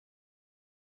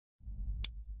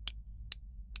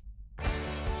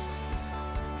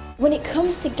When it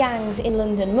comes to gangs in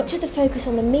London, much of the focus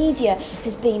on the media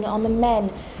has been on the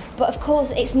men. But of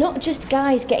course, it's not just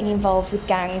guys getting involved with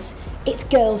gangs, it's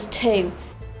girls too.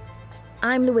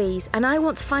 I'm Louise, and I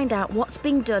want to find out what's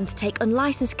being done to take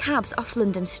unlicensed cabs off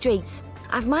London streets.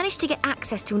 I've managed to get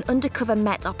access to an undercover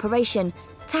Met operation,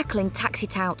 tackling taxi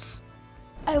touts.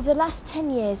 Over the last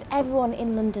 10 years, everyone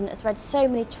in London has read so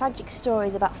many tragic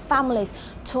stories about families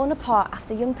torn apart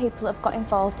after young people have got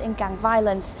involved in gang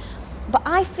violence. But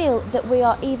I feel that we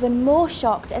are even more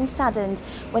shocked and saddened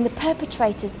when the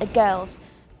perpetrators are girls.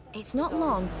 It's not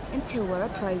long until we're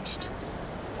approached.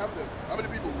 How many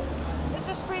people? It's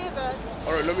just 3 of us.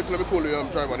 All right, let me call the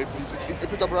driver. He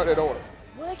pick up right there, don't worry.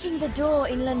 Working the door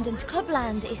in London's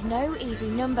clubland is no easy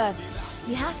number.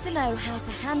 You have to know how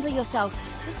to handle yourself.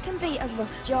 This can be a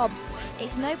rough job.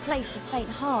 It's no place for faint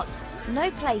hearts.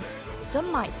 No place,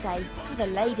 some might say, for the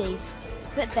ladies.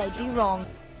 But they'd be wrong.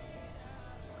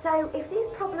 So if these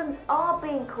problems are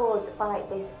being caused by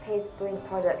this Pierce-Brink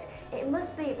product, it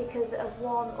must be because of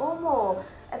one or more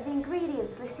of the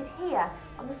ingredients listed here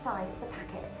on the side of the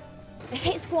packet. The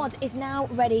hit squad is now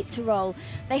ready to roll.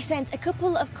 They sent a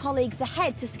couple of colleagues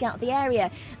ahead to scout the area,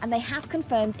 and they have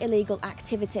confirmed illegal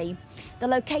activity. The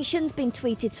location's been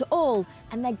tweeted to all,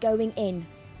 and they're going in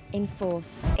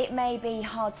force. It may be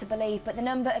hard to believe, but the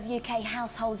number of UK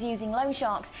households using loan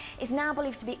sharks is now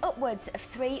believed to be upwards of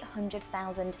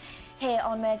 300,000. Here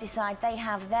on Merseyside, they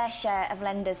have their share of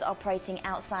lenders operating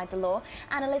outside the law,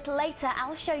 and a little later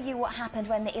I'll show you what happened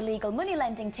when the illegal money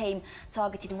lending team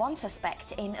targeted one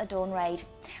suspect in a dawn raid.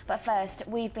 But first,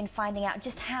 we've been finding out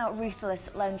just how ruthless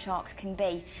loan sharks can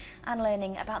be and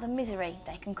learning about the misery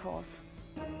they can cause.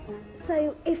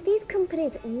 So, if these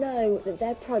companies know that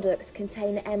their products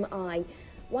contain MI,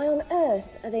 why on earth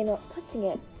are they not putting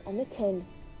it on the tin?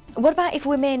 What about if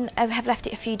women have left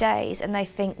it a few days and they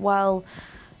think, well,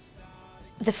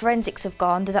 the forensics have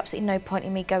gone, there's absolutely no point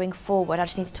in me going forward, I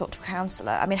just need to talk to a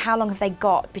counsellor. I mean, how long have they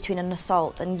got between an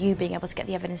assault and you being able to get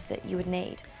the evidence that you would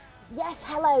need? Yes,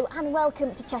 hello and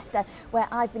welcome to Chester, where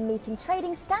I've been meeting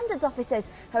trading standards officers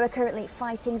who are currently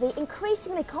fighting the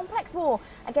increasingly complex war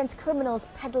against criminals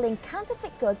peddling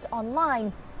counterfeit goods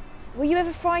online. Were you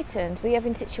ever frightened? Were you ever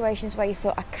in situations where you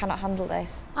thought, I cannot handle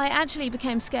this? I actually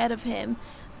became scared of him.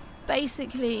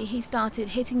 Basically, he started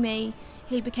hitting me,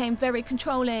 he became very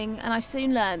controlling, and I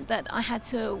soon learned that I had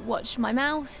to watch my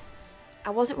mouth. I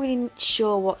wasn't really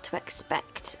sure what to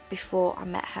expect before I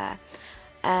met her.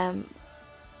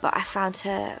 But I found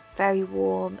her very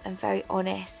warm and very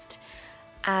honest,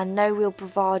 and no real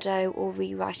bravado or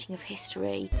rewriting of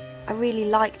history. I really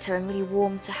liked her and really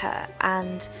warmed to her,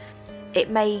 and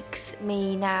it makes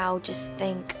me now just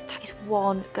think that is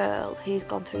one girl who's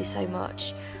gone through so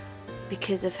much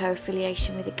because of her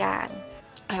affiliation with a gang.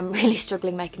 I'm really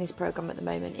struggling making this programme at the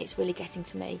moment. It's really getting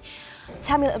to me.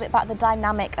 Tell me a little bit about the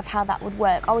dynamic of how that would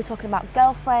work. Are we talking about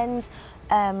girlfriends,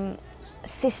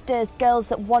 sisters, girls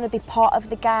that want to be part of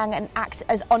the gang and act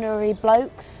as honorary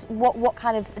blokes? What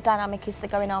kind of dynamic is there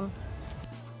going on?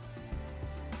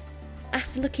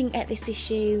 After looking at this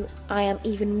issue, I am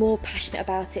even more passionate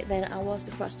about it than I was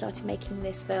before I started making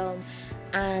this film,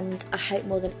 and I hope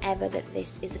more than ever that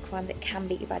this is a crime that can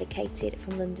be eradicated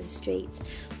from London streets.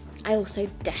 I also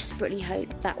desperately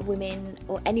hope that women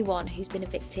or anyone who's been a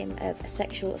victim of a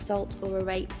sexual assault or a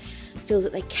rape feels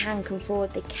that they can come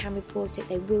forward, they can report it,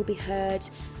 they will be heard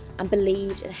and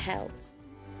believed and helped.